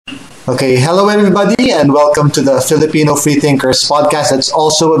Okay, hello everybody, and welcome to the Filipino Freethinkers podcast. That's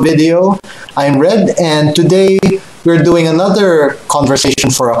also a video. I'm Red, and today we're doing another conversation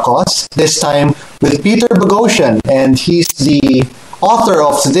for a cause, this time with Peter Boghossian, and he's the author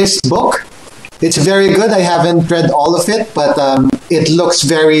of this book. It's very good. I haven't read all of it, but it looks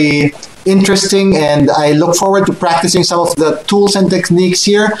very interesting, and I look forward to practicing some of the tools and techniques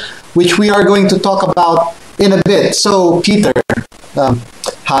here, which we are going to talk about in a bit. So, Peter,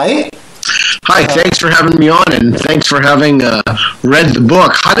 hi. Hi, thanks for having me on, and thanks for having read the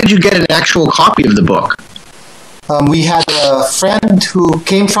book. How did you get an actual copy of the book? We had a friend who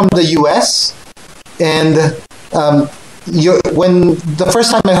came from the US, and when the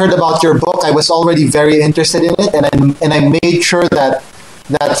first time I heard about your book, I was already very interested in it, and I made sure that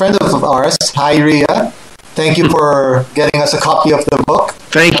that friend of ours, hi Ria, thank you for getting us a copy of the book.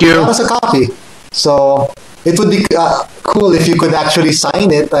 Thank you. Give us a copy. So it would be cool if you could actually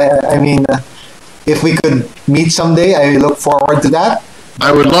sign it. I mean, if we could meet someday, I look forward to that.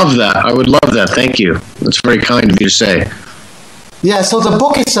 I would love that. Thank you. That's very kind of you to say. Yeah, so the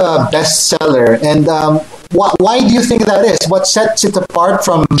book is a bestseller. And why do you think that is? What sets it apart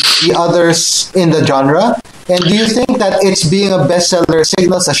from the others in the genre? And do you think that it's being a bestseller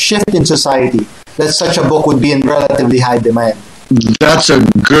signals a shift in society, that such a book would be in relatively high demand? That's a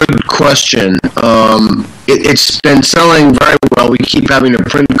good question. It's been selling very well. We keep having to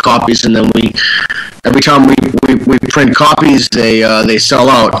print copies, and then every time we print copies, they sell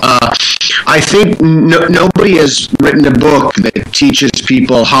out. I think nobody has written a book that teaches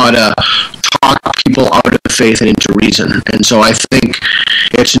people how to talk people out of faith and into reason. And so I think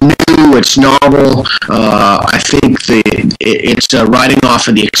it's new, it's novel. I think it's riding off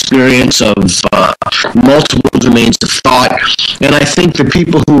of the experience of multiple domains of thought. And I think the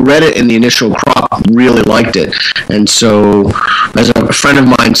people who read it in the initial crop really liked it. And so, as a friend of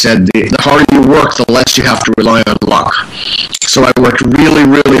mine said, the harder you work, the less you have to rely on luck. So I worked really,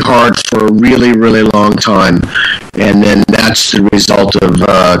 really hard for a really, really long time. And then that's the result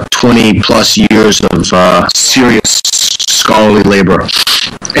of 20 plus years of serious scholarly labor.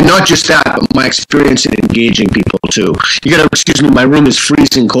 And not just that, but my experience in engaging people too. You gotta excuse me, my room is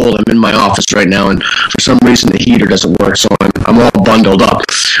freezing cold. I'm in my office right now, and for some reason the heater doesn't work, so I'm all bundled up.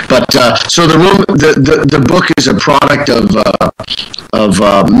 But so the book is a product of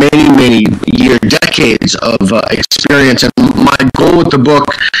many decades of experience. And my goal with the book,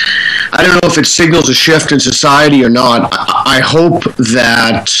 I don't know if it signals a shift in society or not. I hope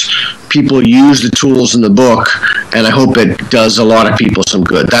that people use the tools in the book, and I hope it does a lot of people some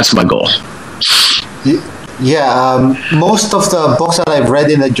good. That's my goal. Yeah, most of the books that I've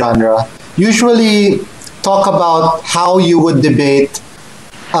read in the genre usually talk about how you would debate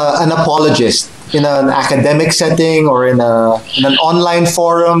an apologist in an academic setting or in an online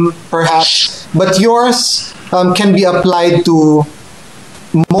forum, perhaps. But yours can be applied to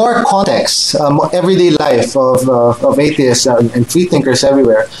more context, everyday life of atheists and freethinkers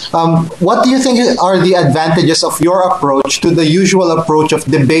everywhere. What do you think are the advantages of your approach to the usual approach of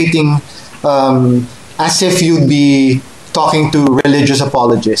debating as if you'd be talking to religious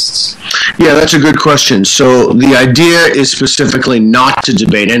apologists? Yeah, that's a good question. So the idea is specifically not to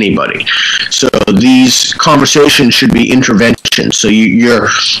debate anybody. So these conversations should be intervention. So you're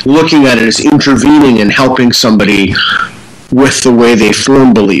looking at it as intervening and helping somebody with the way they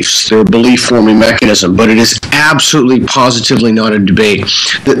form beliefs, their belief-forming mechanism, but it is absolutely, positively not a debate.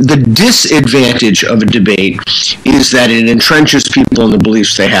 The disadvantage of a debate is that it entrenches people in the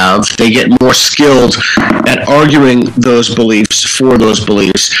beliefs they have. They get more skilled at arguing those beliefs for those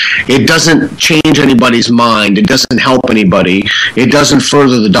beliefs. It doesn't change anybody's mind. It doesn't help anybody. It doesn't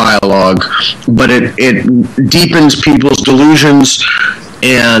further the dialogue, but it deepens people's delusions,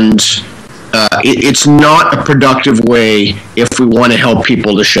 and it's not a productive way if we want to help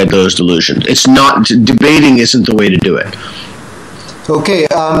people to shed those delusions. It's not, debating isn't the way to do it. Okay,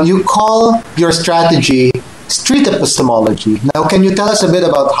 you call your strategy Street Epistemology. Now, can you tell us a bit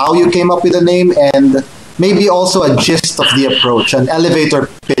about how you came up with the name, and maybe also a gist of the approach, an elevator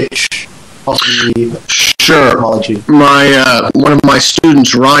pitch of the epistemology? One of my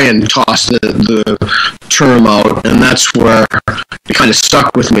students, Ryan, tossed the term out, and that's where it kind of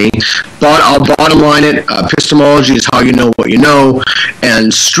stuck with me. But I'll bottom line it. Epistemology is how you know what you know,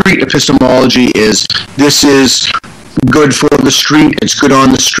 and street epistemology is good for the street, it's good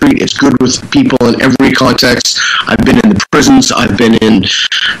on the street, it's good with people in every context. I've been in the prisons, I've been in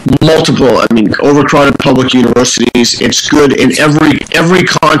overcrowded public universities. It's good in every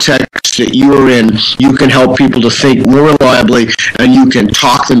context that you are in. You can help people to think more reliably, and you can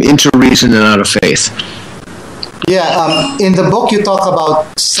talk them into reason and out of faith. Yeah, in the book you talk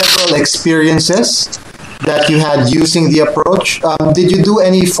about several experiences that you had using the approach. Did you do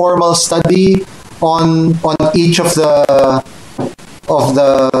any formal study on each of the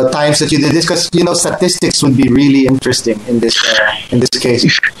times that you did this? Because statistics would be really interesting in this case.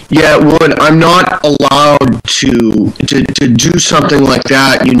 Yeah, it would. I'm not allowed to do something like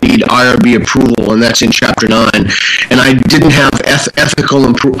that. You need IRB approval, and that's in Chapter 9. And I didn't have ethical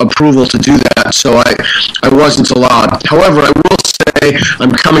approval to do that, so I wasn't allowed. However, I will say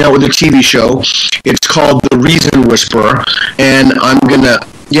I'm coming out with a TV show. It's called The Reason Whisperer, and I'm gonna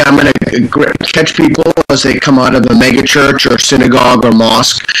catch people as they come out of a mega church or synagogue or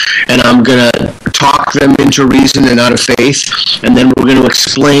mosque, and I'm going to talk them into reason and out of faith, and then we're going to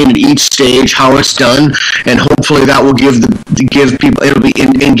explain at each stage how it's done, and hopefully that will give people, it'll be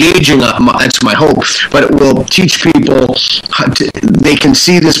engaging, that's my hope, but it will teach people, they can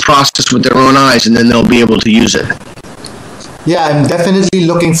see this process with their own eyes, and then they'll be able to use it. Yeah, I'm definitely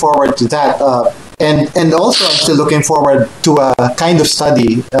looking forward to that. And also, I'm still looking forward to a kind of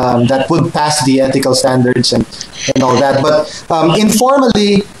study that would pass the ethical standards and all that. But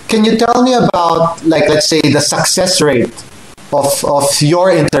informally, can you tell me about, like, let's say, the success rate of your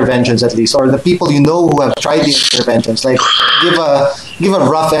interventions, at least, or the people who have tried the interventions? Like, give a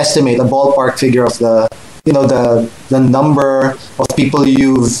rough estimate, a ballpark figure of the the number of people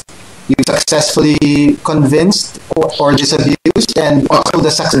you've successfully convinced or disabused, and also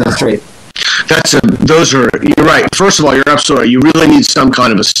the success rate. You're right. First of all, you're absolutely right. You really need some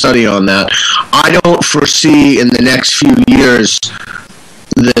kind of a study on that. I don't foresee in the next few years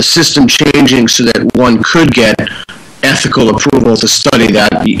the system changing so that one could get ethical approval to study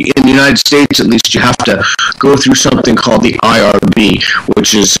that. In the United States, at least, you have to go through something called the IRB,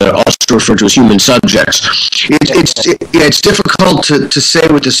 which is also referred to as human subjects. It's difficult to say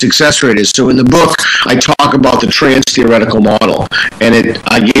what the success rate is. So in the book, I talk about the trans-theoretical model, and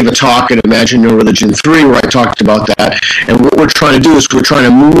I gave a talk at Imagine No Religion 3 where I talked about that. And what we're trying to do is we're trying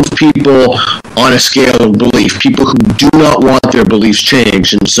to move people on a scale of belief, people who do not want their beliefs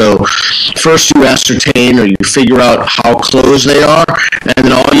changed. And so first you ascertain or you figure out how close they are, and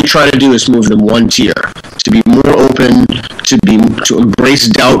then all you try to do is move them one tier, to be more open, to embrace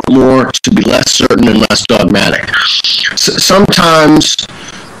doubt more, to be less certain and less dogmatic. Sometimes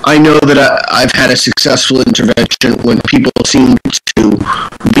I know that I've had a successful intervention when people seem to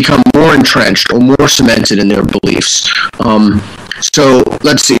become more entrenched or more cemented in their beliefs. So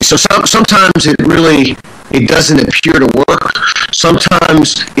let's see. So sometimes it doesn't appear to work.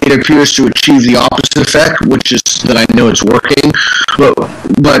 Sometimes it appears to achieve the opposite effect, which is that I know it's working. But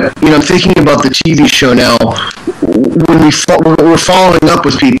I'm thinking about the TV show now. When we're following up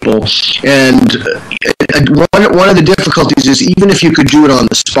with people, and one of the difficulties is even if you could do it on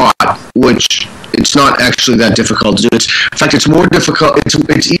the spot, which it's not actually that difficult to do. In fact, it's more difficult.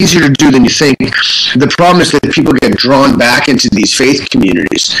 It's easier to do than you think. The problem is that people get drawn back into these faith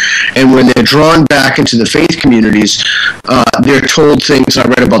communities, and when they're drawn back into the faith communities, they're told things. I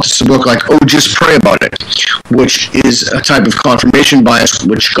read about this in the book, like, "Oh, just pray about it," which is a type of confirmation bias,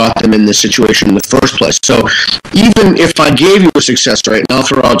 which got them in this situation in the first place. So, even if I gave you a success rate, and I'll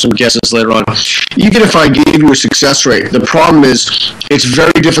throw out some guesses later on, even if I gave you a success rate, the problem is it's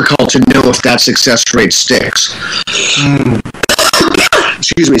very difficult to know if that success rate sticks.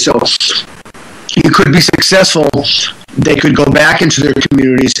 Excuse me. So you could be successful. They could go back into their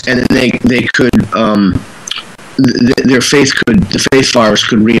communities, and then they could the faith virus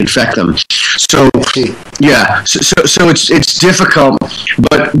could reinfect them. So yeah. So it's difficult,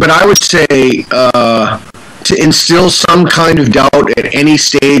 but I would say to instill some kind of doubt at any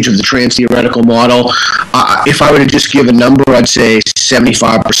stage of the trans-theoretical model, if I were to just give a number, I'd say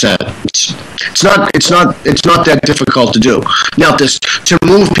 75%. It's not that difficult to do. Now, to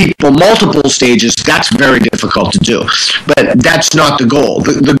move people multiple stages, that's very difficult to do. But that's not the goal.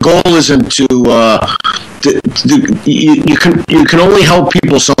 The goal isn't to you can only help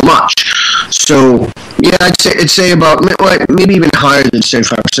people so much. So yeah, I'd say about maybe even higher than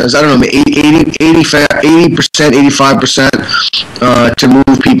 75%. I don't know, 80%, 85% to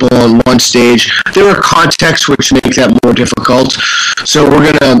move people on one stage. There are contexts which make that more difficult. So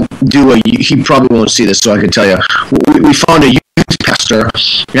we're gonna do he probably won't see this, so I can tell you. We found a youth pastor,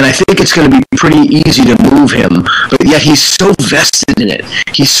 and I think it's going to be pretty easy to move him, but yet he's so vested in it.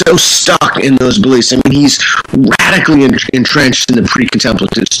 He's so stuck in those beliefs. I mean, he's radically entrenched in the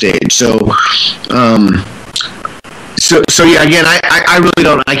pre-contemplative stage. So So yeah, again, I really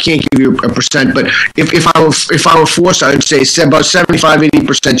don't, I can't give you a percent, but if I were forced, I would say about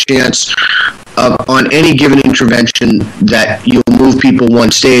 75-80% chance on any given intervention that you'll move people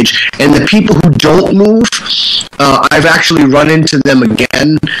one stage. And the people who don't move, I've actually run into them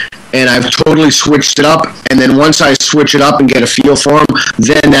again, and I've totally switched it up. And then once I switch it up and get a feel for them,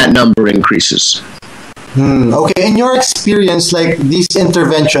 then that number increases. Okay, in your experience, like these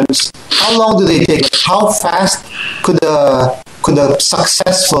interventions, how long do they take? How fast could a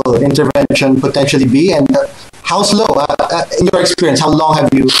successful intervention potentially be, and how slow? In your experience, how long have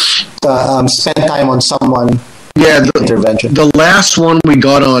you spent time on someone? Yeah, intervention. The last one we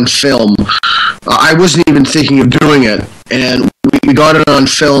got on film, I wasn't even thinking of doing it, and we got it on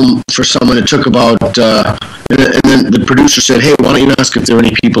film for someone. It took about, and then the producer said, "Hey, why don't you ask if there are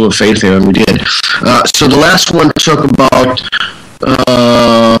any people of faith there?" And we did. So the last one took about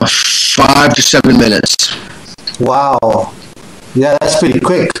 5 to 7 minutes. Wow, yeah, that's pretty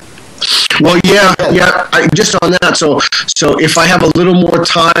quick. Well, yeah. Just on that. So if I have a little more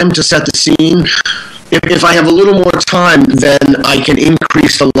time to set the scene. If I have a little more time, then I can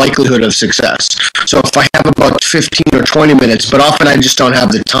increase the likelihood of success. So if I have about 15 or 20 minutes, but often I just don't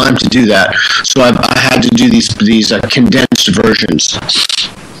have the time to do that. So I had to do these condensed versions.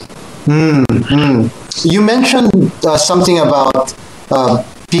 You mentioned something about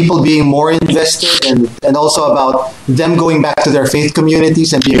people being more invested and also about them going back to their faith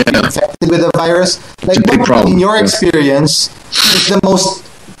communities and being infected with the virus. Like, it's a big problem. In your experience, is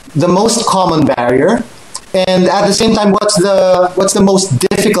the most common barrier, and at the same time, what's the most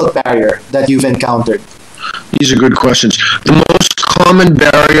difficult barrier that you've encountered? These are good questions. The most common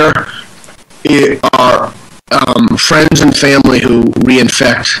barrier are friends and family who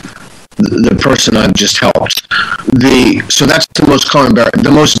reinfect the person I've just helped. So that's the most common barrier.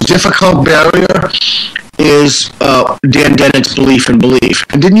 The most difficult barrier is Dan Dennett's belief in belief.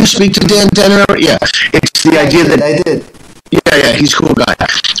 And didn't you speak to Dan Dennett? Yeah, it's the idea that I did. Yeah, he's a cool guy.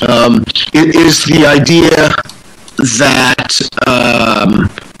 It is the idea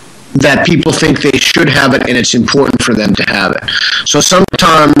that people think they should have it, and it's important for them to have it. So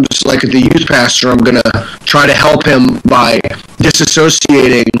sometimes, like at the youth pastor, I'm going to try to help him by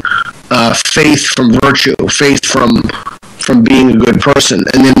disassociating faith from virtue, faith from being a good person,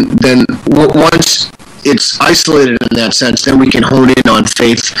 and then once it's isolated in that sense, then we can hone in on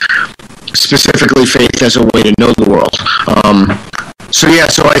faith. Specifically, faith as a way to know the world. So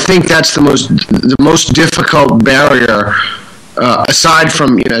I think that's the most difficult barrier, aside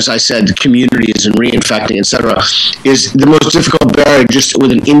from, as I said, communities and reinfecting, etc., is the most difficult barrier just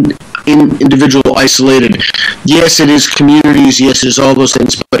with an individual isolated. Yes, it is communities. Yes, it is all those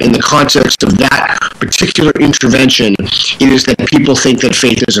things. But in the context of that particular intervention, it is that people think that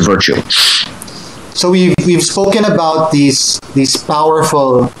faith is a virtue. So we've spoken about these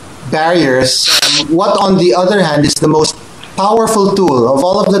powerful barriers. What, on the other hand, is the most powerful tool of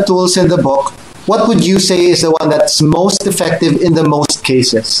all of the tools in the book? What would you say is the one that's most effective in the most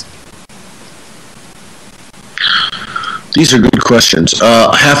cases? These are good questions.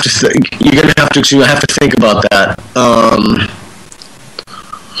 I have to think. You're going to have to. I have to think about that.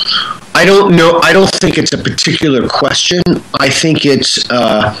 I don't know. I don't think it's a particular question. I think it's.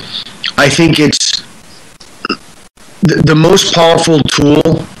 The most powerful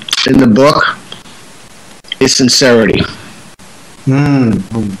tool in the book is sincerity.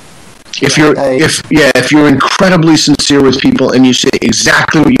 If you're incredibly sincere with people and you say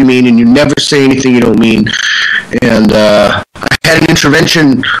exactly what you mean and you never say anything you don't mean, and I had an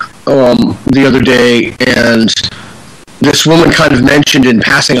intervention the other day, and this woman kind of mentioned in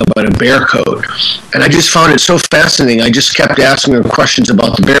passing about a bear coat, and I just found it so fascinating. I just kept asking her questions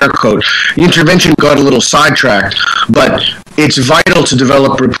about the bear coat. The intervention got a little sidetracked, but it's vital to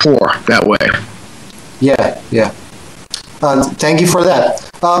develop rapport that way. Yeah. Thank you for that.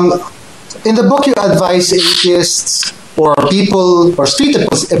 In the book, you advise atheists or people or street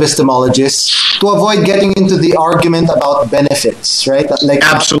epistemologists to avoid getting into the argument about benefits, right? Like,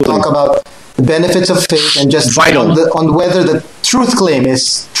 absolutely. Talk about the benefits of faith and just vital on whether the truth claim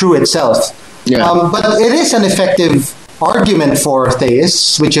is true itself. Yeah. But it is an effective argument for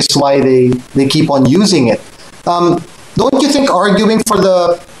theists, which is why they keep on using it. Don't you think arguing for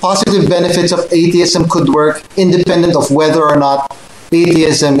the positive benefits of atheism could work independent of whether or not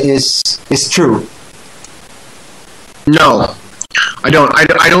atheism is true? No, I don't.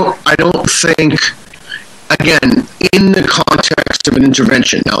 I don't think. again, in the context of an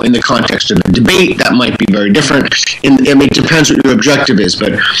intervention. Now, in the context of a debate, that might be very different. It depends what your objective is,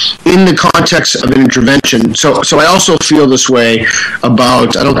 but in the context of an intervention, so I also feel this way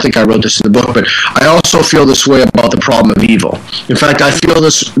about, I don't think I wrote this in the book, but I also feel this way about the problem of evil. In fact, I feel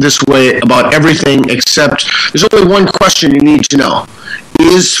this way about everything except there's only one question you need to know.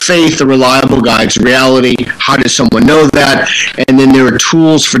 Is faith a reliable guide to reality? How does someone know that? And then there are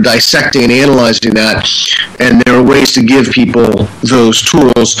tools for dissecting and analyzing that, and there are ways to give people those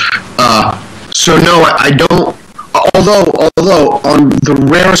tools. So no, I don't. Although on the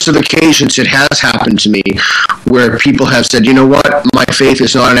rarest of occasions it has happened to me where people have said, you know what, my faith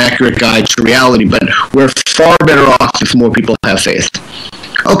is not an accurate guide to reality, but we're far better off if more people have faith.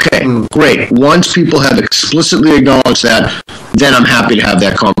 Okay, great. Once people have explicitly acknowledged that, then I'm happy to have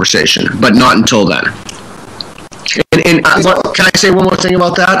that conversation, but not until then. And can I say one more thing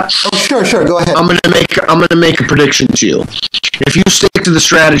about that? Oh, sure. Go ahead. I'm gonna make a prediction to you. If you stick to the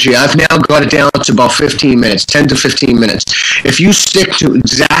strategy, I've now got it down to about 15 minutes, 10 to 15 minutes. If you stick to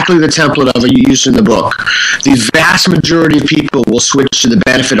exactly the template of it you used in the book, the vast majority of people will switch to the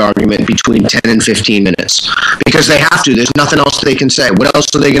benefit argument between 10 and 15 minutes because they have to. There's nothing else they can say. What else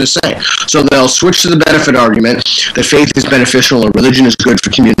are they going to say? So they'll switch to the benefit argument that faith is beneficial or religion is good for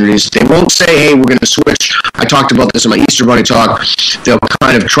communities. They won't say, hey, we're going to switch. I talked about this in my Easter Bunny talk. They'll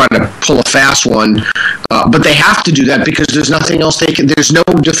kind of try to pull a fast one, but they have to do that because there's nothing else they can. There's no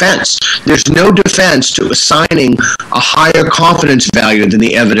defense. There's no defense to assigning a higher confidence value than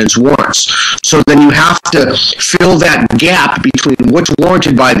the evidence warrants. So then you have to fill that gap between what's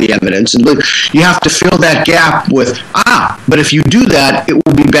warranted by the evidence, and you have to fill that gap with, but if you do that, it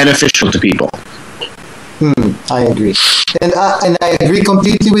will be beneficial to people. I agree. And I agree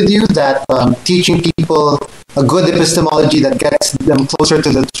completely with you that teaching people a good epistemology that gets them closer to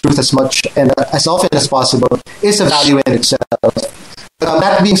the truth as much and as often as possible is a value in itself.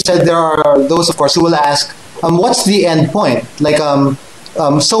 That being said, there are those, of course, who will ask, what's the end point? Like,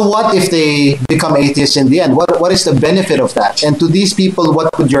 so what if they become atheists in the end? What is the benefit of that? And to these people,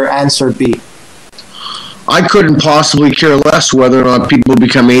 what would your answer be? I couldn't possibly care less whether or not people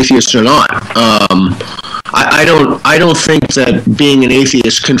become atheists or not. I don't think that being an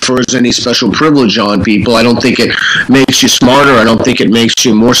atheist confers any special privilege on people. I don't think it makes you smarter. I don't think it makes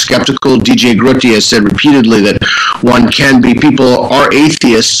you more skeptical. DJ Grutti has said repeatedly that people are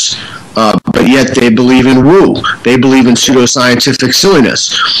atheists, but yet they believe in woo. They believe in pseudoscientific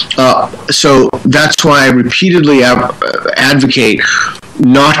silliness. So that's why I repeatedly advocate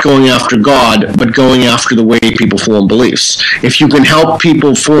not going after God, but going after the way people form beliefs. If you can help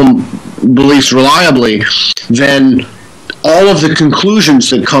people form beliefs reliably, then all of the conclusions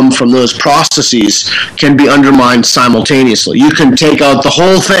that come from those processes can be undermined simultaneously. You can take out the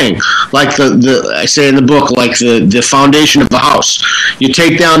whole thing, like I say in the book, like the foundation of the house. You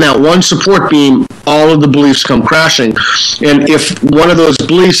take down that one support beam, all of the beliefs come crashing. And if one of those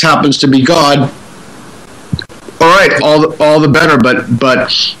beliefs happens to be God, all right, all the better, but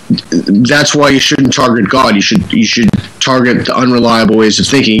that's why you shouldn't target God. You should target the unreliable ways of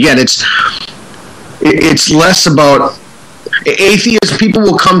thinking. Again, it's less about atheists. People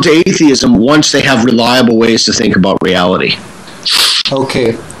will come to atheism once they have reliable ways to think about reality.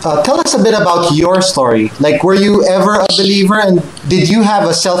 Okay, tell us a bit about your story. Like, were you ever a believer, and did you have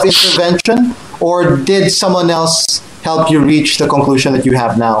a self-intervention, or did someone else help you reach the conclusion that you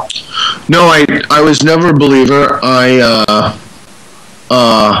have now? No, I was never a believer. I've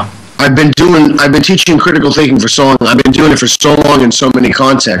been teaching critical thinking for so long. I've been doing it for so long in so many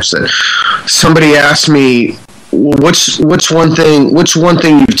contexts that somebody asked me, what's one thing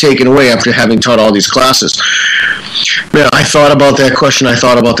you've taken away after having taught all these classes? Man, I thought about that question,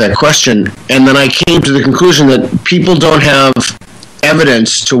 and then I came to the conclusion that people don't have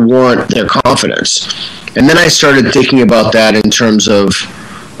evidence to warrant their confidence. And then I started thinking about that in terms of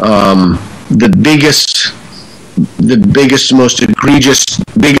the biggest, most egregious,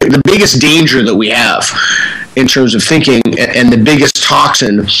 the biggest danger that we have in terms of thinking, and the biggest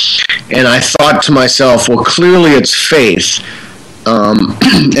toxin. And I thought to myself, well, clearly it's faith.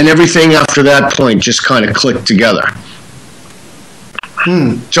 And everything after that point just kind of clicked together.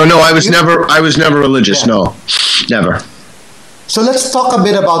 So no, I was never religious. Yeah. No, never. So let's talk a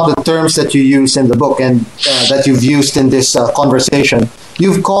bit about the terms that you use in the book and that you've used in this conversation.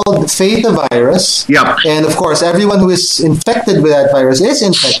 You've called faith a virus. Yeah. And of course, everyone who is infected with that virus is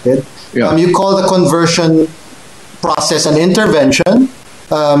infected. Yeah. You call the conversion process an intervention.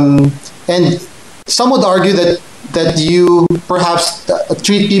 And some would argue that you perhaps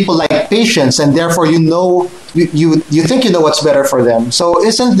treat people like patients, and therefore you think you know what's better for them. So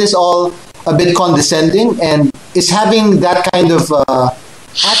isn't this all a bit condescending, and is having that kind of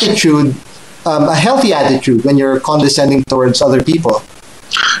attitude a healthy attitude when you're condescending towards other people?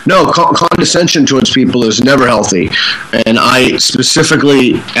 No, condescension towards people is never healthy. And I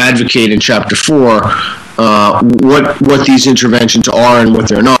specifically advocate in Chapter 4 what these interventions are and what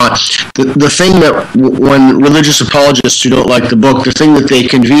they're not. The thing that, when religious apologists who don't like the book, the thing that they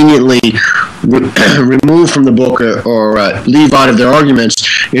conveniently remove from the book or leave out of their arguments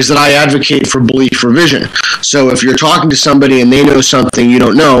is that I advocate for belief revision. So if you're talking to somebody and they know something you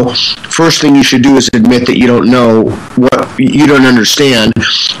don't know, first thing you should do is admit that you don't know, what you don't understand.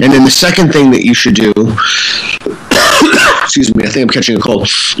 And then the second thing that you should do, excuse me, I think I'm catching a cold.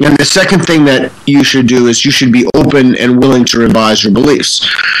 And the second thing that you should do is you should be open and willing to revise your beliefs.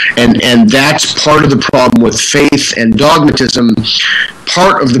 And that's part of the problem with faith and dogmatism.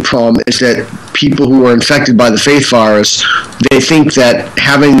 Part of the problem is that people who are infected by the faith virus, they think that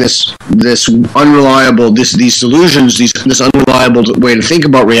having this unreliable, these delusions, this unreliable way to think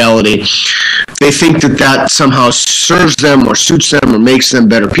about reality, they think that somehow serves them or suits them or makes them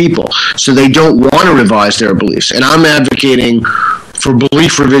better people. So they don't want to revise their beliefs. And I'm advocating for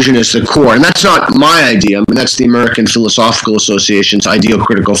belief revision as the core. And that's not my idea. I mean, that's the American Philosophical Association's ideal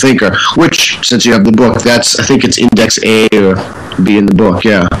critical thinker, which, since you have the book, I think it's Index A or B in the book,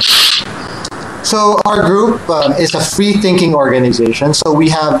 yeah. So our group is a free-thinking organization. So we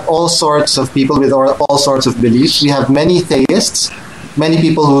have all sorts of people with all sorts of beliefs. We have many theists, many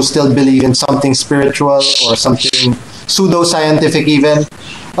people who still believe in something spiritual or something pseudo-scientific even.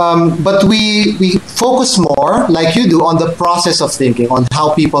 But we focus more, like you do, on the process of thinking, on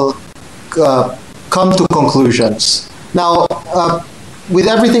how people come to conclusions. Now, with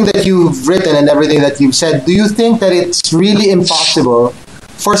everything that you've written and everything that you've said, do you think that it's really impossible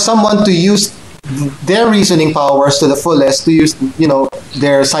for someone to use their reasoning powers to the fullest, to use,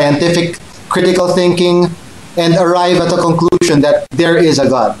 their scientific critical thinking and arrive at a conclusion that there is a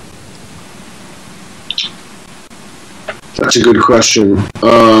God? That's a good question.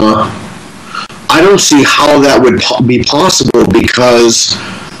 I don't see how that would be possible, because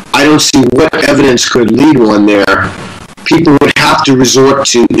I don't see what evidence could lead one there. People would have to resort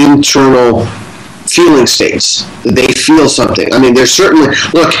to internal feeling states, that they feel something. I mean, there's certainly,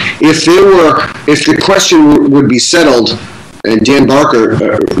 look, if the question would be settled, and Dan Barker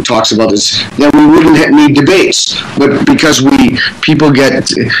talks about this, then we wouldn't need debates. But because people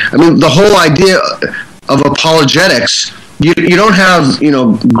get, I mean, the whole idea of apologetics, you don't have,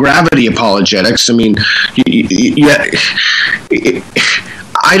 gravity apologetics. I mean,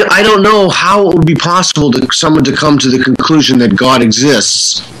 I don't know how it would be possible to someone to come to the conclusion that God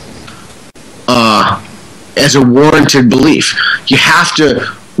exists as a warranted belief. You have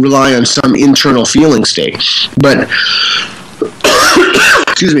to rely on some internal feeling state. But,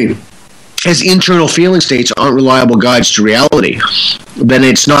 excuse me, as internal feeling states aren't reliable guides to reality, then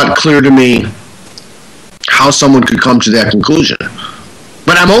it's not clear to me how someone could come to that conclusion.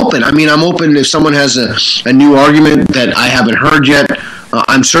 But I'm open. I mean, I'm open if someone has a new argument that I haven't heard yet.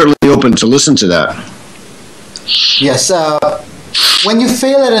 I'm certainly open to listen to that. Yes. When you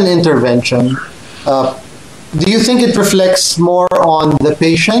fail at an intervention, do you think it reflects more on the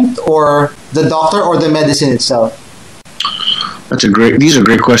patient or the doctor or the medicine itself? These are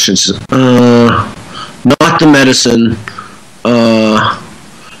great questions. Not the medicine.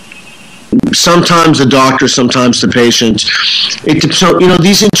 Sometimes the doctor, sometimes the patient. So,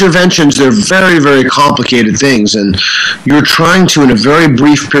 these interventions, they're very, very complicated things, and you're trying to, in a very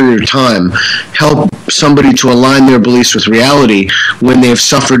brief period of time, help somebody to align their beliefs with reality when they have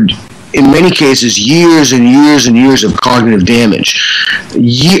suffered, in many cases, years and years and years of cognitive damage.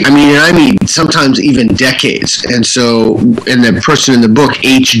 I mean, sometimes even decades. And so, and the person in the book,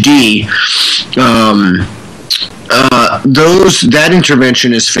 HD, that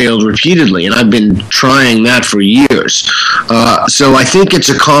intervention has failed repeatedly, and I've been trying that for years. So I think it's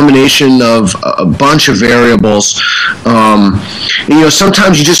a combination of a bunch of variables.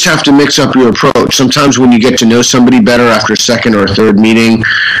 Sometimes you just have to mix up your approach. Sometimes when you get to know somebody better after a second or a third meeting,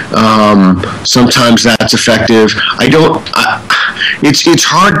 sometimes that's effective. It's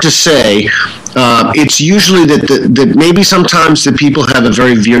hard to say. It's usually that maybe sometimes the people have a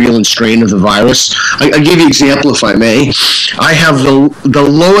very virulent strain of the virus. I'll give you an example, if I may. I have the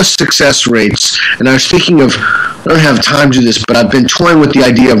lowest success rates, and I was thinking of, I don't have time to do this, but I've been toying with the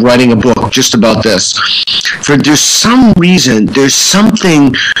idea of writing a book just about this. There's some reason, there's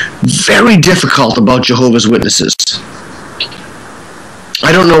something very difficult about Jehovah's Witnesses.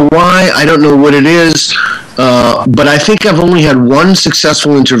 I don't know why, I don't know what it is, but I think I've only had one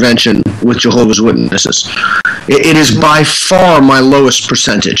successful intervention with Jehovah's Witnesses. It is by far my lowest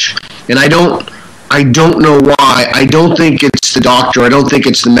percentage. And I don't know why. I don't think it's the doctor. I don't think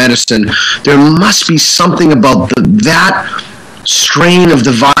it's the medicine. There must be something about that strain of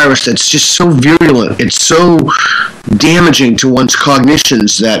the virus that's just so virulent. It's so damaging to one's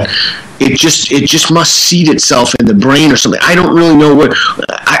cognitions that it just must seed itself in the brain or something. I don't really know what.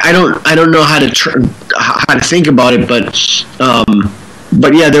 I don't know how to think about it, but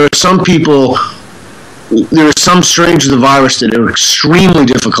yeah, there are some people. There are some strains of the virus that are extremely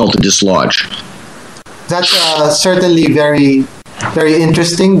difficult to dislodge. That's certainly very, very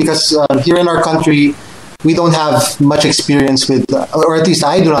interesting because here in our country, we don't have much experience with, or at least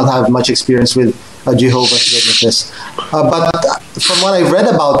I do not have much experience with Jehovah's Witnesses. But from what I've read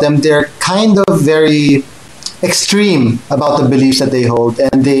about them, they're kind of very extreme about the beliefs that they hold,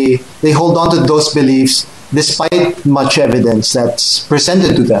 and they hold on to those beliefs despite much evidence that's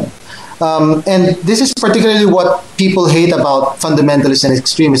presented to them. And this is particularly what people hate about fundamentalists and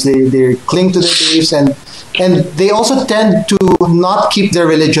extremists. They cling to their beliefs, and they also tend to not keep their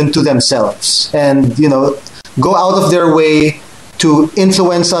religion to themselves, and go out of their way to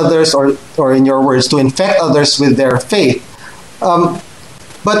influence others, or in your words, to infect others with their faith.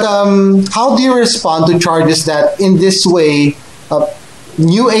 But how do you respond to charges that in this way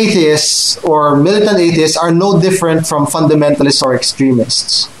new atheists or militant atheists are no different from fundamentalists or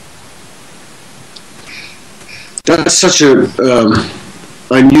extremists? That's such a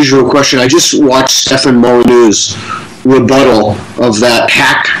unusual question. I just watched Stefan Molyneux's rebuttal of that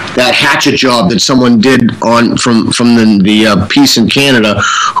hatchet job that someone did from the piece in Canada,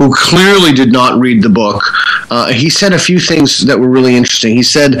 who clearly did not read the book. He said a few things that were really interesting. He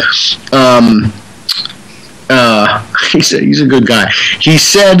said, he's a good guy. He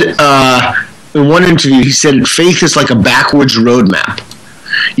said in one interview, he said faith is like a backwards roadmap.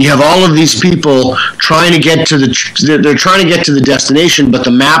 You have all of these people trying to get to they're trying to get to the destination, but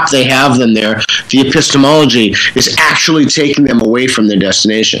the map they have them there, the epistemology, is actually taking them away from their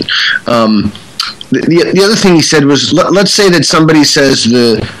destination. The other thing he said was, let's say that somebody says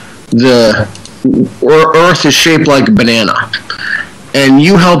the Earth is shaped like a banana, and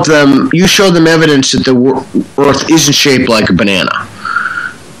you show them evidence that the Earth isn't shaped like a banana.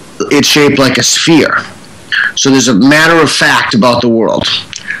 It's shaped like a sphere. So there's a matter of fact about the world,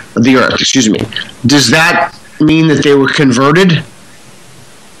 the Earth, excuse me. Does that mean that they were converted?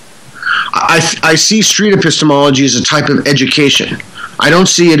 I see street epistemology as a type of education. I don't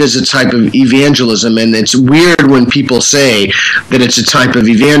see it as a type of evangelism, and it's weird when people say that it's a type of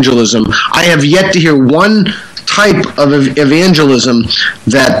evangelism. I have yet to hear one type of evangelism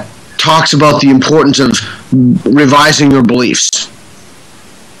that talks about the importance of revising your beliefs.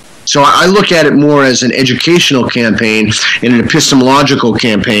 So I look at it more as an educational campaign and an epistemological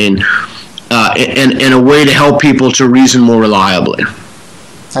campaign, and a way to help people to reason more reliably.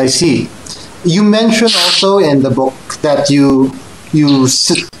 I see. You mentioned also in the book that you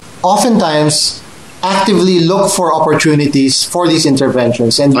oftentimes actively look for opportunities for these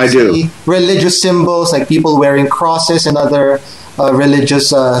interventions, and you see religious symbols like people wearing crosses and other religious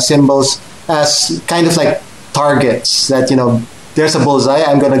symbols as kind of like targets that there's a bullseye,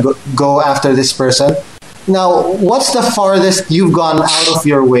 I'm going to go after this person. Now, what's the farthest you've gone out of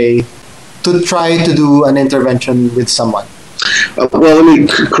your way to try to do an intervention with someone? Well, let me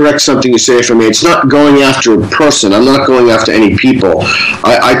correct something you say for me. It's not going after a person. I'm not going after any people.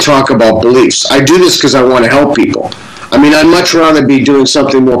 I talk about beliefs. I do this because I want to help people. I mean, I'd much rather be doing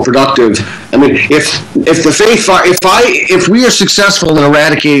something more productive. I mean, if we are successful in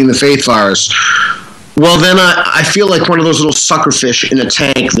eradicating the faith virus, well, then I feel like one of those little suckerfish in a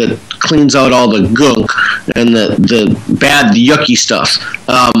tank that cleans out all the gunk and the yucky stuff.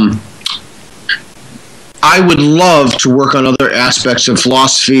 I would love to work on other aspects of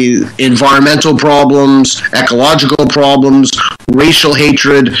philosophy, environmental problems, ecological problems, racial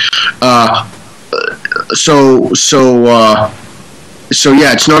hatred. So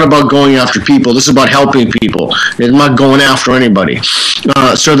yeah, it's not about going after people. This is about helping people. It's not going after anybody.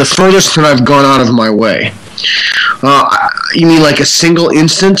 So the furthest that I've gone out of my way. You mean like a single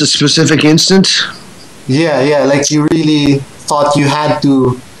instant, a specific instant? Yeah. Like you really thought you had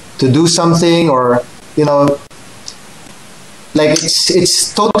to do something, or like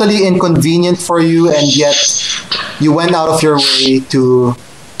it's totally inconvenient for you, and yet you went out of your way to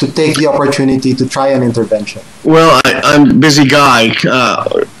take the opportunity to try an intervention. Well, I'm a busy guy.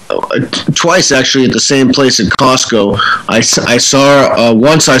 Twice, actually, at the same place at Costco. Once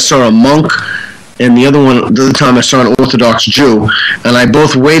I saw a monk, and the other time I saw an Orthodox Jew, and I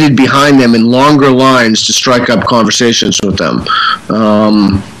both waited behind them in longer lines to strike up conversations with them.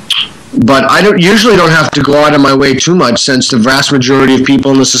 But I usually don't have to go out of my way too much, since the vast majority of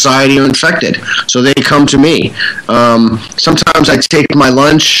people in the society are infected. So they come to me. Sometimes I take my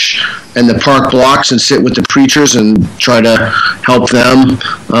lunch in the park blocks and sit with the preachers and try to help them.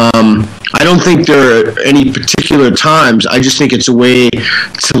 I don't think there are any particular times. I just think it's a way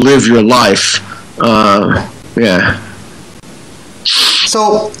to live your life. Yeah.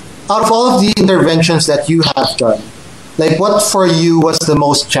 So, out of all of the interventions that you have done, like, what for you was the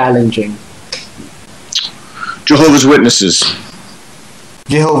most challenging? Jehovah's Witnesses.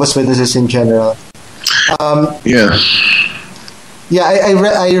 Jehovah's Witnesses in general. Yeah. Yeah,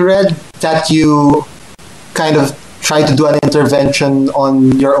 I read that you kind of tried to do an intervention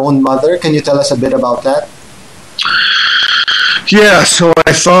on your own mother. Can you tell us a bit about that? Yeah, so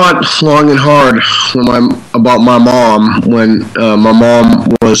I thought long and hard about my mom when my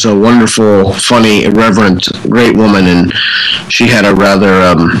mom was a wonderful, funny, irreverent, great woman, and she had a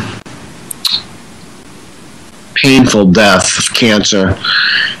rather painful death of cancer.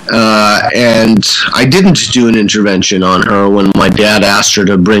 And I didn't do an intervention on her when my dad asked her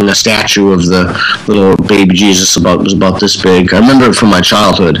to bring a statue of the little baby Jesus was about this big. I remember it from my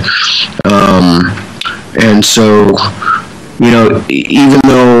childhood. And so, you know, even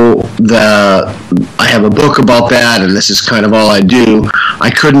though I have a book about that and this is kind of all I do, I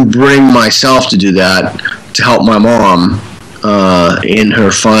couldn't bring myself to do that to help my mom in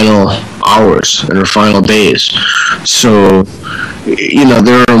her final hours, in her final days. So, you know,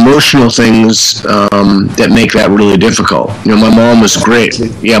 there are emotional things that make that really difficult. You know, my mom was great.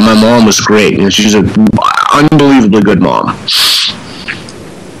 Yeah, my mom was great. And she's an unbelievably good mom.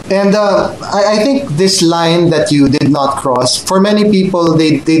 And I think this line that you did not cross, for many people,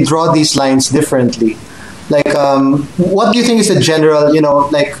 they draw these lines differently. Like, what do you think is the general, you know,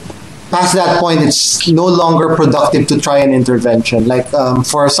 like, past that point, it's no longer productive to try an intervention. Like,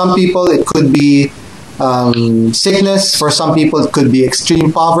 for some people, it could be sickness. For some people, it could be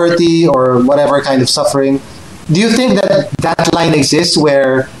extreme poverty or whatever kind of suffering. Do you think that line exists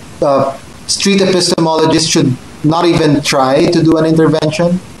where street epistemologists should not even try to do an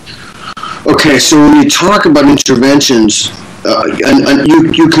intervention? Okay, so when you talk about interventions, and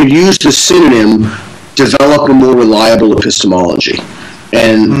you could use the synonym, develop a more reliable epistemology.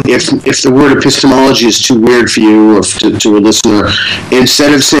 And if the word epistemology is too weird for you or to a listener,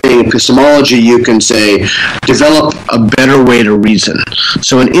 instead of saying epistemology, you can say develop a better way to reason.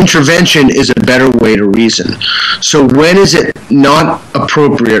 So an intervention is a better way to reason. So when is it not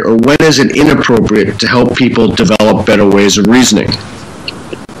appropriate or when is it inappropriate to help people develop better ways of reasoning?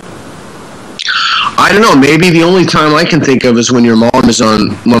 I don't know. Maybe the only time I can think of is when my mom is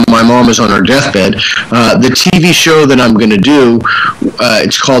on her deathbed. The TV show that I'm going to do,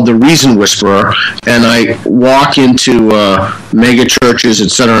 it's called The Reason Whisperer, and I walk into mega churches,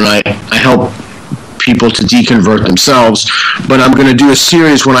 etc., and I help people to deconvert themselves. But I'm going to do a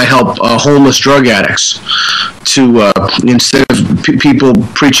series when I help homeless drug addicts to instead of people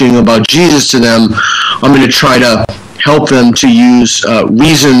preaching about Jesus to them, I'm going to try to help them to use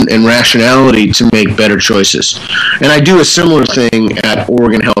reason and rationality to make better choices. And I do a similar thing at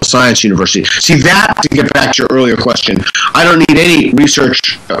Oregon Health Science University. See, that, to get back to your earlier question, I don't need any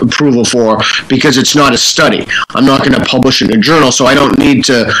research approval for, because it's not a study. I'm not going to publish in a journal, so I don't need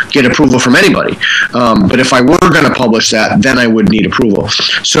to get approval from anybody. But if I were going to publish that, then I would need approval.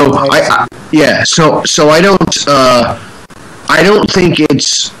 So so I don't think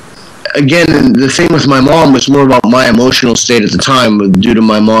it's, again, the thing with my mom was more about my emotional state at the time due to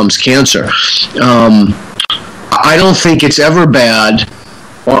my mom's cancer. I don't think it's ever bad,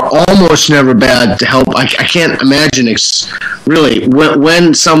 or almost never bad, to help. I can't imagine really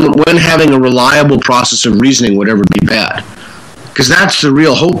when having a reliable process of reasoning would ever be bad, because that's the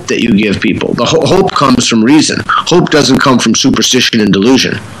real hope that you give people. The hope comes from reason. Hope doesn't come from superstition and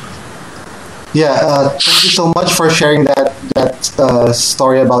delusion. Yeah, thank you so much for sharing that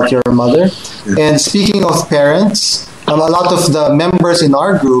story about your mother. And speaking of parents, a lot of the members in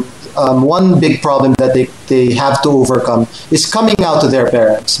our group, one big problem that they have to overcome is coming out to their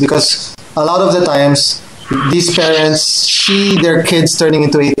parents, because a lot of the times these parents see their kids turning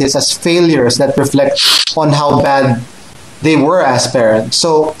into atheists as failures that reflect on how bad they were as parents.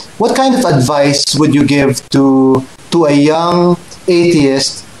 So what kind of advice would you give to a young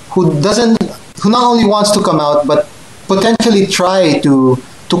atheist who not only wants to come out, but potentially try to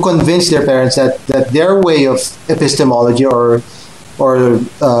convince their parents that their way of epistemology or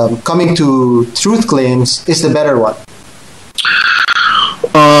coming to truth claims is the better one?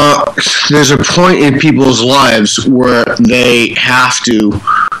 There's a point in people's lives where they have to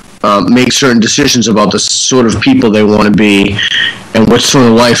make certain decisions about the sort of people they want to be, and what sort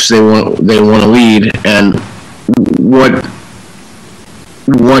of lives they want to lead, and what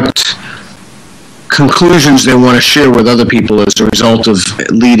conclusions they want to share with other people as a result of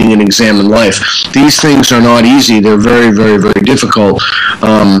leading an examined life. These things are not easy. They're very, very, very difficult.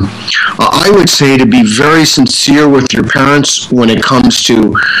 I would say to be very sincere with your parents when it comes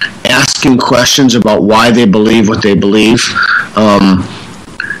to asking questions about why they believe what they believe.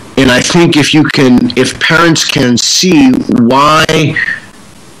 And I think if parents can see why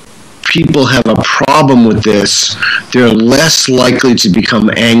people have a problem with this, they're less likely to become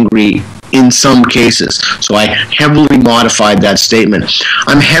angry in some cases. So I heavily modified that statement.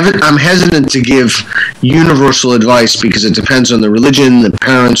 I'm hesitant to give universal advice because it depends on the religion, the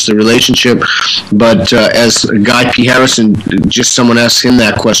parents, the relationship. But as Guy P. Harrison, just someone asked him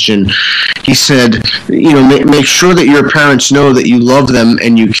that question, he said, make sure that your parents know that you love them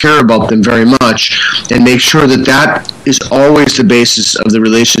and you care about them very much, and make sure that that is always the basis of the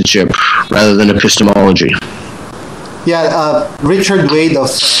relationship rather than epistemology. Yeah, Richard Wade of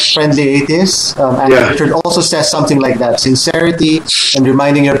Friendly Atheists, Richard also says something like that: sincerity and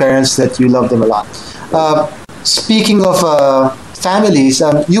reminding your parents that you love them a lot. Speaking of families,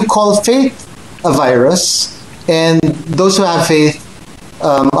 you call faith a virus, and those who have faith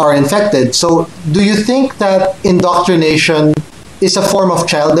are infected. So do you think that indoctrination is a form of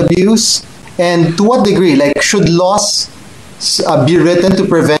child abuse? And to what degree? Like, should laws be written to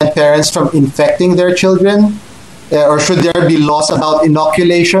prevent parents from infecting their children? Or should there be laws about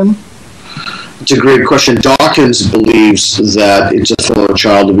inoculation? It's a great question. Dawkins believes that it's a form of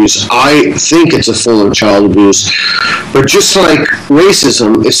child abuse. I think it's a form of child abuse. But just like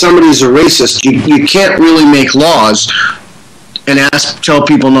racism, if somebody's a racist, you can't really make laws and tell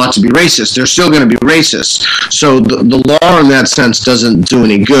people not to be racist. They're still going to be racist. So the law in that sense doesn't do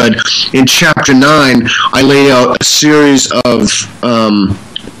any good. In Chapter 9, I laid out a series of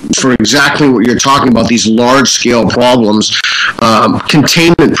for exactly what you're talking about, these large-scale problems,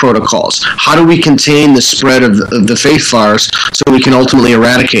 containment protocols. How do we contain the spread of the faith virus so we can ultimately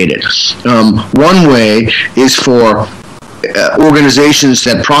eradicate it? One way is for organizations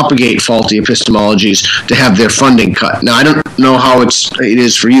that propagate faulty epistemologies to have their funding cut. Now, I don't know how it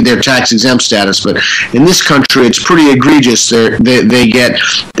is for you, their tax-exempt status, but in this country, it's pretty egregious.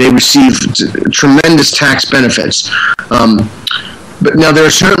 They receive tremendous tax benefits. But now there are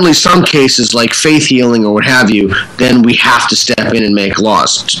certainly some cases like faith healing or what have you, then we have to step in and make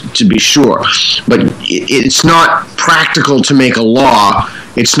laws, to be sure. But it's not practical to make a law.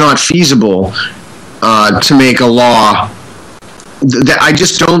 It's not feasible to make a law. I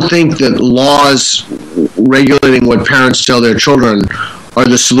just don't think that laws regulating what parents tell their children are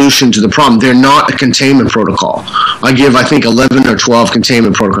the solution to the problem. They're not a containment protocol. I think 11 or 12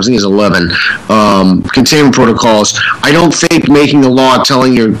 containment protocols. I think it's 11 containment protocols. I don't think making a law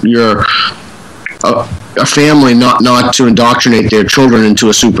telling a family not to indoctrinate their children into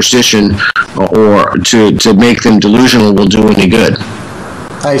a superstition or to make them delusional will do any good.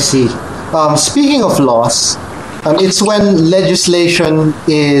 I see. Speaking of laws, it's when legislation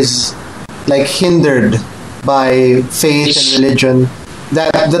is like hindered by faith and religion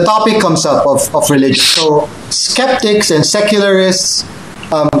that the topic comes up of religion. So skeptics and secularists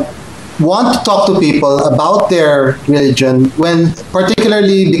want to talk to people about their religion, when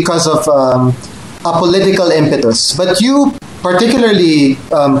particularly because of a political impetus. But you particularly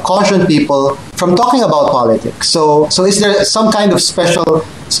caution people from talking about politics. So is there some kind of special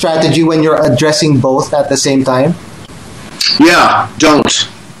strategy when you're addressing both at the same time? Yeah, don't.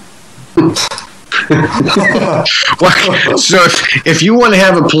 So if you want to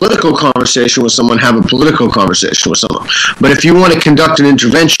have a political conversation with someone, have a political conversation with someone. But if you want to conduct an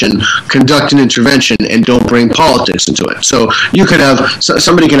intervention and don't bring politics into it. So you could have,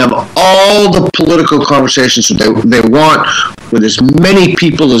 somebody can have all the political conversations that they want with as many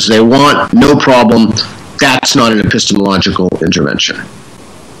people as they want, no problem. That's not an epistemological intervention.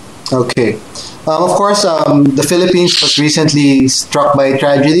 Okay. Of course, the Philippines was recently struck by a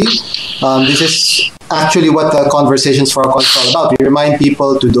tragedy. This is actually what the Conversations for a Cause is all about. We remind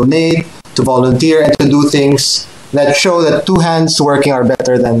people to donate, to volunteer, and to do things that show that two hands working are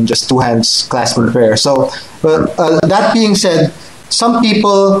better than just two hands clasping in prayer. So, that being said, some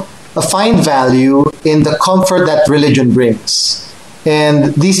people find value in the comfort that religion brings.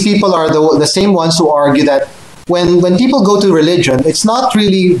 And these people are the same ones who argue that when people go to religion, it's not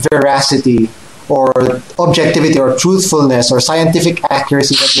really veracity or objectivity or truthfulness or scientific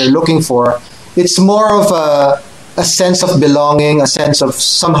accuracy that they're looking for. It's more of a sense of belonging, a sense of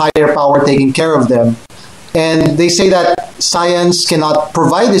some higher power taking care of them. And they say that science cannot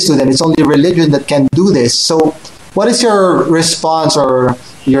provide this to them. It's only religion that can do this. So what is your response or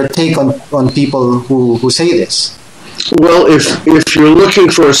your take on people who say this? Well, if you're looking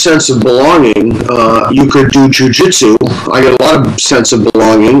for a sense of belonging, you could do jujitsu. I get a lot of sense of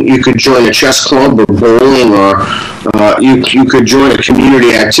belonging. You could join a chess club or bowling, or you could join a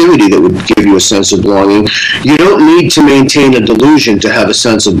community activity that would give you a sense of belonging. You don't need to maintain a delusion to have a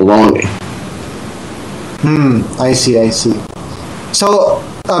sense of belonging. I see. So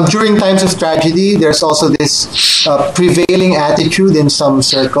during times of tragedy, there's also this prevailing attitude in some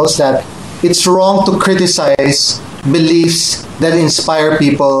circles that it's wrong to criticize beliefs that inspire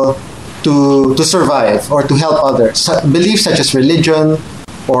people to survive or to help others. Beliefs such as religion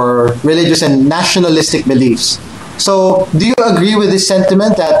or religious and nationalistic beliefs. So do you agree with this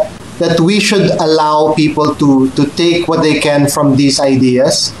sentiment that we should allow people to take what they can from these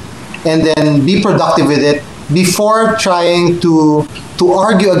ideas and then be productive with it before trying to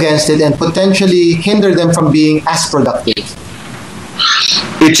argue against it and potentially hinder them from being as productive?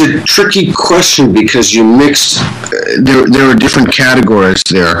 It's a tricky question because you mix, there are different categories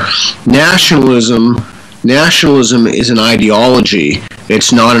there. Nationalism is an ideology.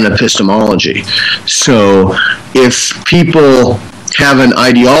 It's not an epistemology. So if people have an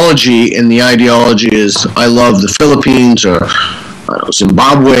ideology and the ideology is, I love the Philippines or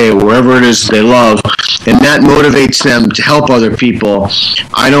Zimbabwe or wherever it is they love, and that motivates them to help other people,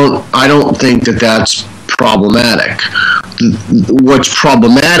 I don't think that that's problematic. What's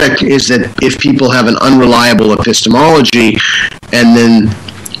problematic is that if people have an unreliable epistemology, and then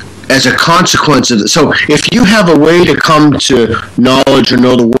as a consequence of it, so if you have a way to come to knowledge or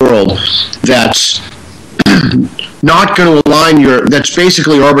know the world that's not going to align that's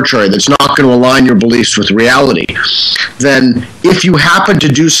basically arbitrary, that's not going to align your beliefs with reality, then if you happen to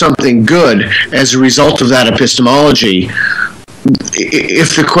do something good as a result of that epistemology,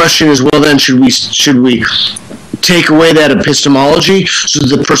 if the question is, well, then should we take away that epistemology so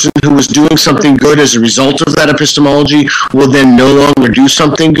the person who was doing something good as a result of that epistemology will then no longer do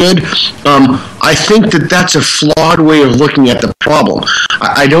something good? I think that that's a flawed way of looking at the problem.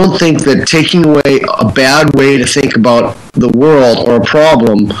 I don't think that taking away a bad way to think about the world or a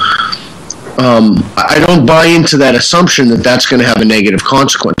problem, I don't buy into that assumption that that's going to have a negative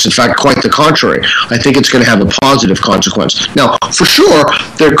consequence. In fact, quite the contrary. I think it's going to have a positive consequence. Now, for sure,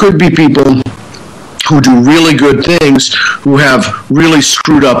 there could be people who do really good things who have really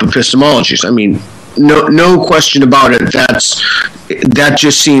screwed up epistemologies. I mean, no question about it. That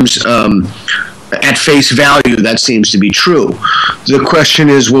just seems, at face value, that seems to be true. The question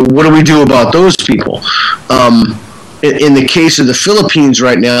is, well, what do we do about those people? In the case of the Philippines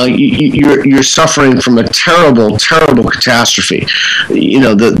right now, you're suffering from a terrible, terrible catastrophe. You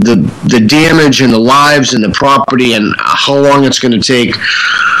know, the damage and the lives and the property and how long it's going to take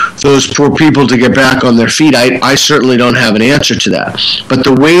those poor people to get back on their feet, I certainly don't have an answer to that. But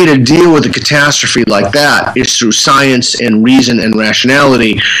the way to deal with a catastrophe like that is through science and reason and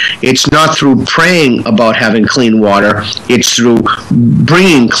rationality. It's not through praying about having clean water. It's through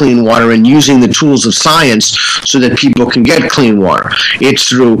bringing clean water and using the tools of science so that people can get clean water. It's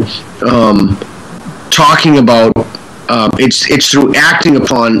through talking about it's through acting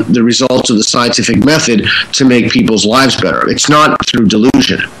upon the results of the scientific method to make people's lives better. It's not through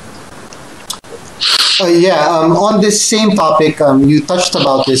delusion. On this same topic, you touched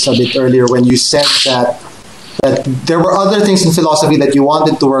about this a bit earlier when you said that there were other things in philosophy that you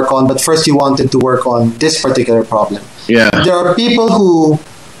wanted to work on, but first you wanted to work on this particular problem. Yeah. There are people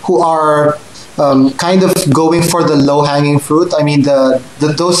who are kind of going for the low-hanging fruit. I mean,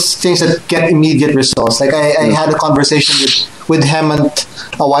 those things that get immediate results. Like I had a conversation with Hemant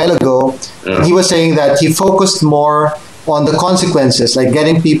a while ago. Yeah. He was saying that he focused more on the consequences, like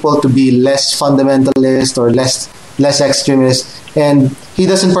getting people to be less fundamentalist or less extremist. And he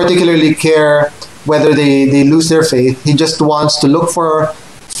doesn't particularly care whether they lose their faith. He just wants to look for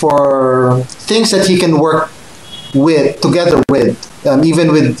things that he can work together with,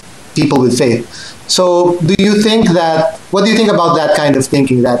 even with people with faith. So what do you think about that kind of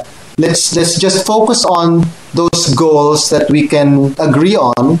thinking, that let's just focus on those goals that we can agree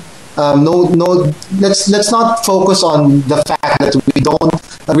on? Let's not focus on the fact that we don't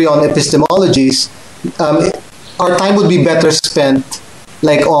agree on epistemologies. Our time would be better spent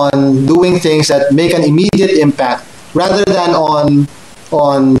like on doing things that make an immediate impact rather than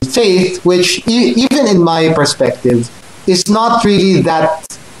on faith, which even in my perspective is not really that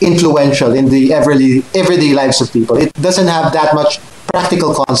influential in the everyday lives of people. It doesn't have that much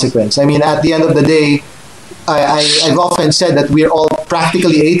practical consequence. I mean, at the end of the day, I've often said that we're all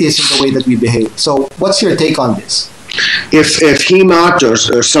practically atheists in the way that we behave. So what's your take on this? If Hemat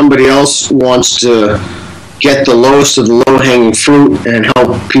or somebody else wants to get the lowest of the low-hanging fruit and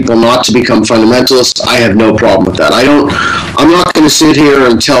help people not to become fundamentalists, I have no problem with that. I'm not going to sit here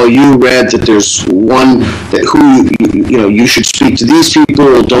and tell you, Red, that there's one that you should speak to these people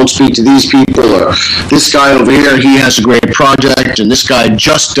or don't speak to these people, or this guy over here, he has a great project and this guy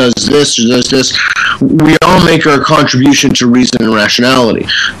just does this or does this. We all make our contribution to reason and rationality.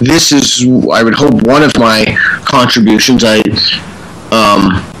 This is, I would hope, one of my contributions.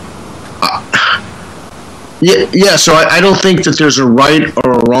 So I don't think that there's a right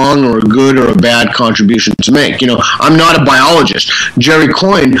or a wrong or a good or a bad contribution to make. I'm not a biologist. Jerry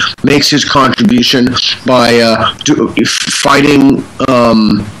Coyne makes his contribution by fighting,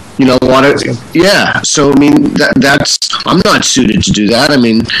 a lot of, So, that's, I'm not suited to do that.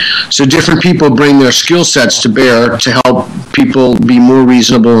 So different people bring their skill sets to bear to help people be more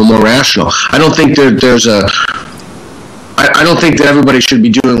reasonable and more rational. I don't think I don't think that everybody should be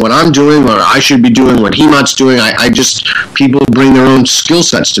doing what I'm doing, or I should be doing what Hemat's doing. I just, people bring their own skill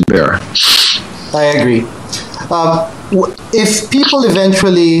sets to bear. I agree. If people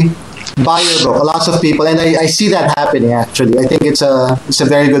eventually buy your book, lots of people, and I see that happening actually. I think it's a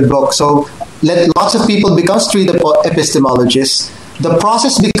very good book. So let lots of people become street epistemologists. The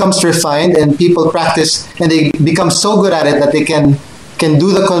process becomes refined, and people practice, and they become so good at it that they can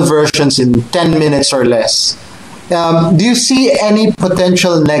do the conversions in 10 minutes or less. Do you see any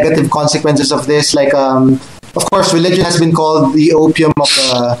potential negative consequences of this? Like, of course, religion has been called the opium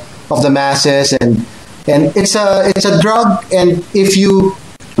of the masses, and it's a drug. And if you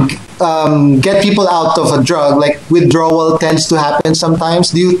get people out of a drug, like withdrawal tends to happen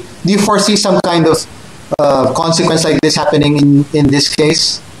sometimes. Do you foresee some kind of consequence like this happening in this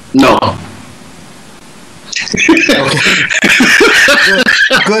case? No. Okay.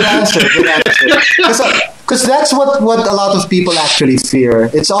 Good answer. Because that's what a lot of people actually fear.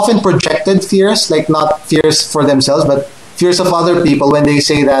 It's often projected fears, like not fears for themselves, but fears of other people, when they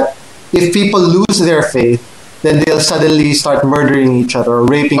say that if people lose their faith, then they'll suddenly start murdering each other or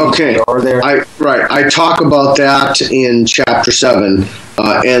raping each other. Or I talk about that in chapter 7,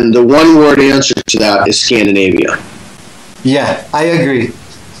 and the one-word answer to that is Scandinavia. Yeah, I agree.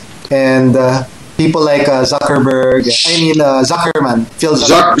 And people like Zuckerman, Phil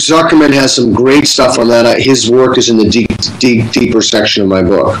Zuckerman. Zuckerman has some great stuff on that. His work is in the deeper section of my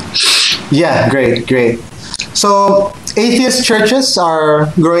book. Yeah, great. So, atheist churches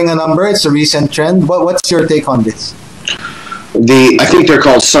are growing a number. It's a recent trend. What's your take on this? I think they're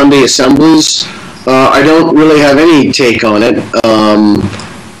called Sunday assemblies. I don't really have any take on it.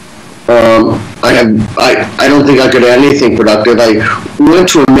 I don't think I could add anything productive. I went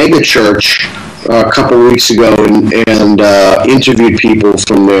to a mega church a couple of weeks ago and interviewed people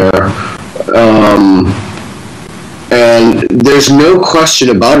from there. And there's no question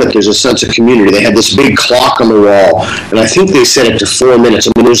about it. There's a sense of community. They had this big clock on the wall, and I think they set it to 4 minutes.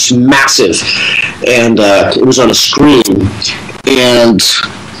 It was massive, and it was on a screen. And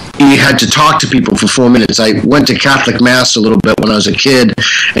you had to talk to people for 4 minutes. I went to Catholic Mass a little bit when I was a kid,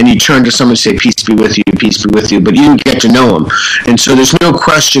 and you turn to someone and say, peace be with you, but you didn't get to know them. And so there's no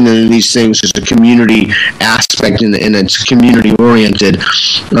question in these things. There's a community aspect, and it's community-oriented.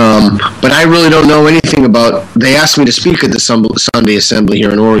 But I really don't know anything about, they asked me to speak at the Sunday Assembly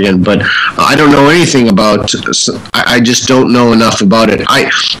here in Oregon, but I don't know anything about, I just don't know enough about it. I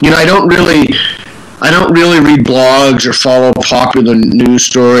don't really read blogs or follow popular news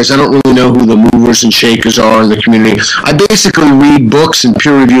stories. I don't really know who the movers and shakers are in the community. I basically read books and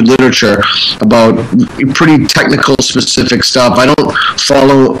peer-reviewed literature about pretty technical, specific stuff. I don't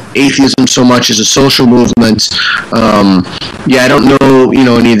follow atheism so much as a social movement. I don't know,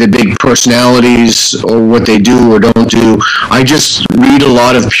 any of the big personalities or what they do or don't do. I just read a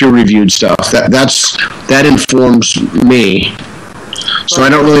lot of peer-reviewed stuff. That informs me. So I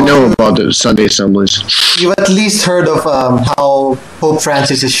don't really know about the Sunday assemblies. You've at least heard of how Pope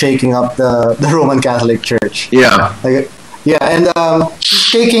Francis is shaking up the Roman Catholic Church. Yeah. And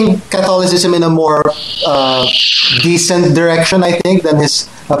he's taking Catholicism in a more decent direction, I think, than his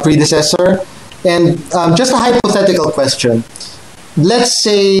predecessor. And just a hypothetical question. Let's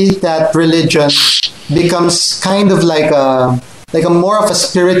say that religion becomes kind of like a more of a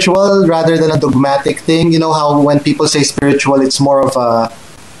spiritual rather than a dogmatic thing. You know how when people say spiritual, it's more of a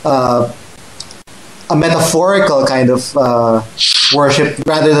metaphorical kind of worship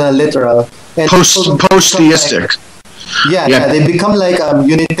rather than a literal. And post-theistic. They become like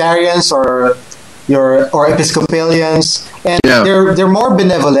Unitarians or or Episcopalians, and Yeah. they're more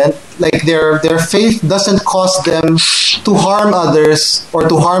benevolent. Like their faith doesn't cause them to harm others or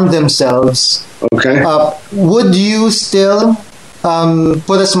to harm themselves. Okay. Would you still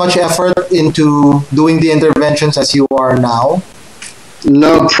put as much effort into doing the interventions as you are now?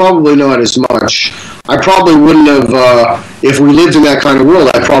 No, probably not as much. I probably wouldn't have, if we lived in that kind of world,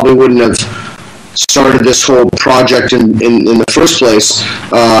 I probably wouldn't have started this whole project in the first place.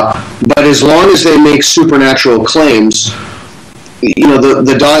 But as long as they make supernatural claims, you know,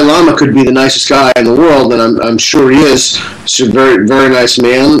 the Dalai Lama could be the nicest guy in the world, and I'm sure he is. He's a very, very nice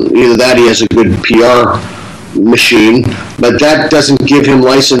man. Either that, he has a good PR machine, but that doesn't give him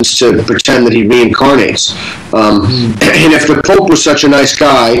license to pretend that he reincarnates. And if the Pope was such a nice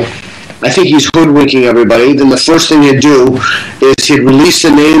guy, I think he's hoodwinking everybody. Then the first thing he'd do is he'd release the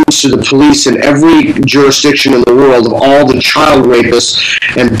names to the police in every jurisdiction in the world of all the child rapists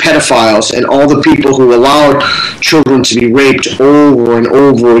and pedophiles and all the people who allowed children to be raped over and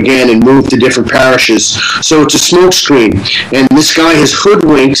over again and moved to different parishes. So it's a smokescreen. And this guy has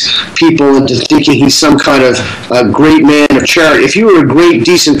hoodwinked people into thinking he's some kind of great man of charity. If you were a great,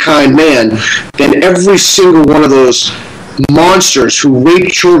 decent, kind man, then every single one of those monsters who rape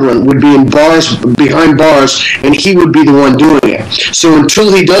children would be in bars, behind bars, and he would be the one doing it. So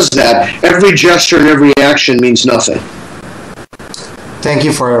until he does that, every gesture and every action means nothing. Thank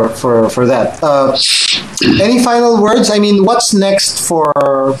you for that. Any final words? I mean, what's next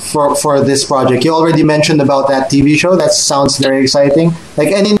for this project? You already mentioned about that TV show. That sounds very exciting. Like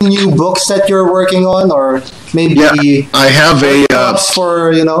any new books that you're working on, or maybe I have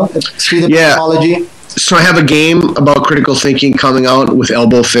for Street Epistemology. So I have a game about critical thinking coming out with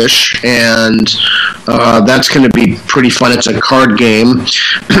Elbow Fish, and that's going to be pretty fun. It's a card game.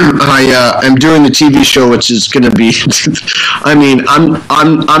 I'm doing the TV show, which is going to be. I mean,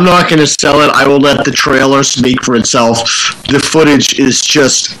 I'm not going to sell it. I will let the trailer speak for itself. The footage is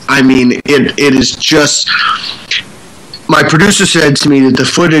just. I mean, it is just. My producer said to me that the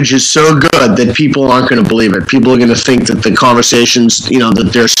footage is so good that people aren't going to believe it. People are going to think that the conversations, that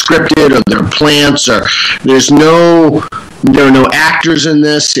they're scripted or they're plants, or there are no actors in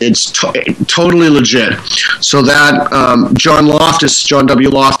this. It's totally legit. So that John W.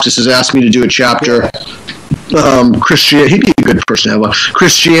 Loftus has asked me to do a chapter. He'd be a good person to have.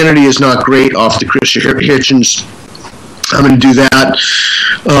 Christianity is not great off the Christian Hitchens. I'm going to do that.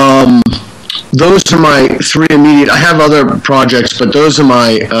 Those are my three immediate. I have other projects, but those are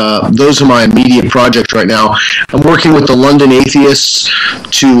my immediate projects right now. I'm working with the London Atheists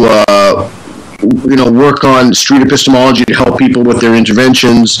to work on street epistemology to help people with their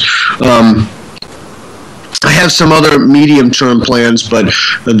interventions. I have some other medium-term plans, but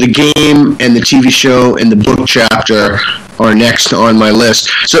the game and the TV show and the book chapter are next on my list.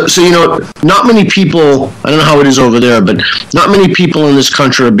 So not many people, I don't know how it is over there, but not many people in this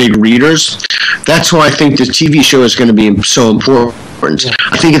country are big readers. That's why I think the TV show is going to be so important.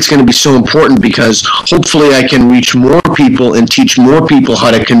 I think it's going to be so important because hopefully I can reach more people and teach more people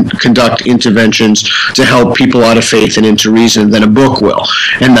how to conduct interventions to help people out of faith and into reason than a book will.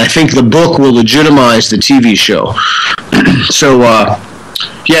 And I think the book will legitimize the TV show. So,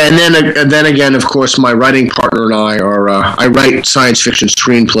 and then again, of course, my writing partner and I I write science fiction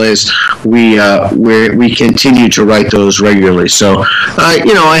screenplays. We continue to write those regularly. So,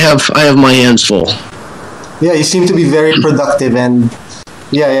 I have my hands full. Yeah, you seem to be very productive, and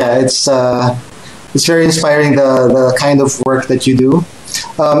it's very inspiring the kind of work that you do.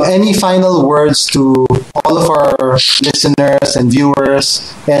 Any final words to all of our listeners and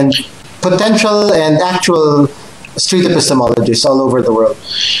viewers and potential and actual street epistemologists all over the world?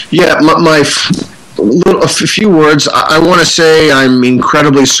 Yeah, a few words. I want to say I'm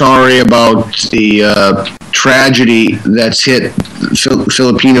incredibly sorry about the tragedy that's hit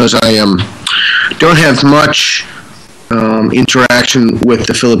Filipinos. I don't have much interaction with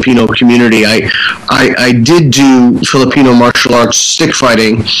the Filipino community. I did do Filipino martial arts stick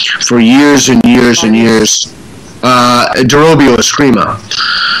fighting for years and years and years. Derobio Eskrima.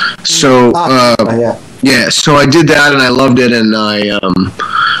 So so I did that and I loved it, and I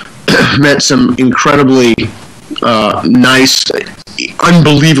met some incredibly nice,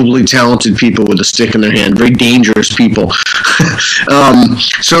 unbelievably talented people with a stick in their hand, very dangerous people.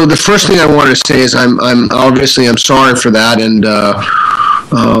 So the first thing I want to say is I'm sorry for that, and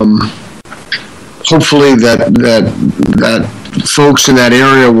hopefully that folks in that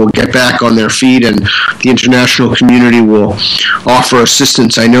area will get back on their feet and the international community will offer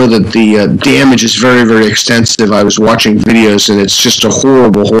assistance. I know that the damage is very, very extensive. I was watching videos and it's just a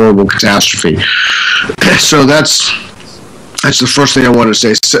horrible, horrible catastrophe. So that's That's the first thing I wanted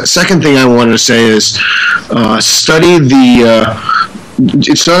to say. Second thing I wanted to say is study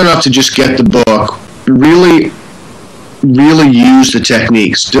it's not enough to just get the book. Really use the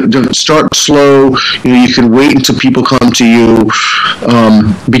techniques. Start slow. You can wait until people come to you,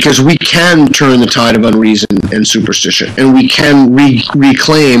 because we can turn the tide of unreason and superstition, and we can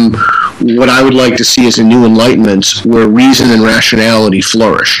reclaim what I would like to see as a new enlightenment where reason and rationality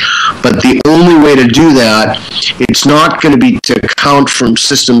flourish. But the only way to do that, it's not going to be to count from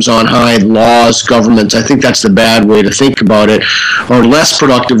systems on high, laws, governments. I think that's the bad way to think about it, or less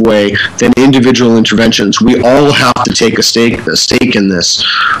productive way than individual interventions. We all have to take a stake in this.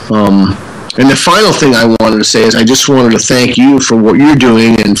 And the final thing I wanted to say is I just wanted to thank you for what you're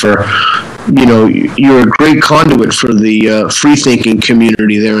doing, and for, you're a great conduit for the free-thinking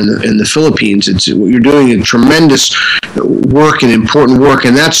community there in the Philippines. What you're doing is tremendous work and important work,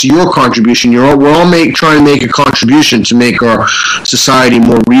 and that's your contribution. We're all trying to make a contribution to make our society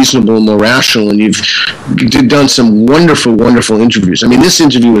more reasonable and more rational, and you've done some wonderful, wonderful interviews. I mean, this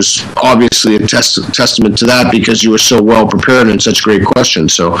interview is obviously a testament to that, because you were so well prepared and such great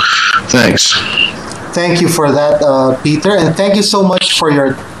questions. So, thanks. Thank you for that, Peter, and thank you so much for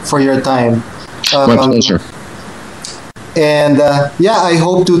your time. My pleasure. And I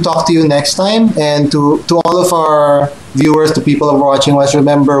hope to talk to you next time. And to all of our viewers, to people who are watching us,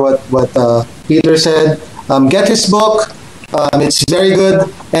 remember what Peter said. Get his book. It's very good.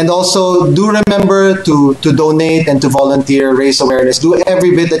 And also do remember to donate and to volunteer, raise awareness. Do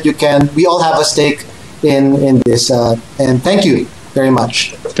every bit that you can. We all have a stake in this. And thank you very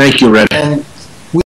much. Thank you, Red. And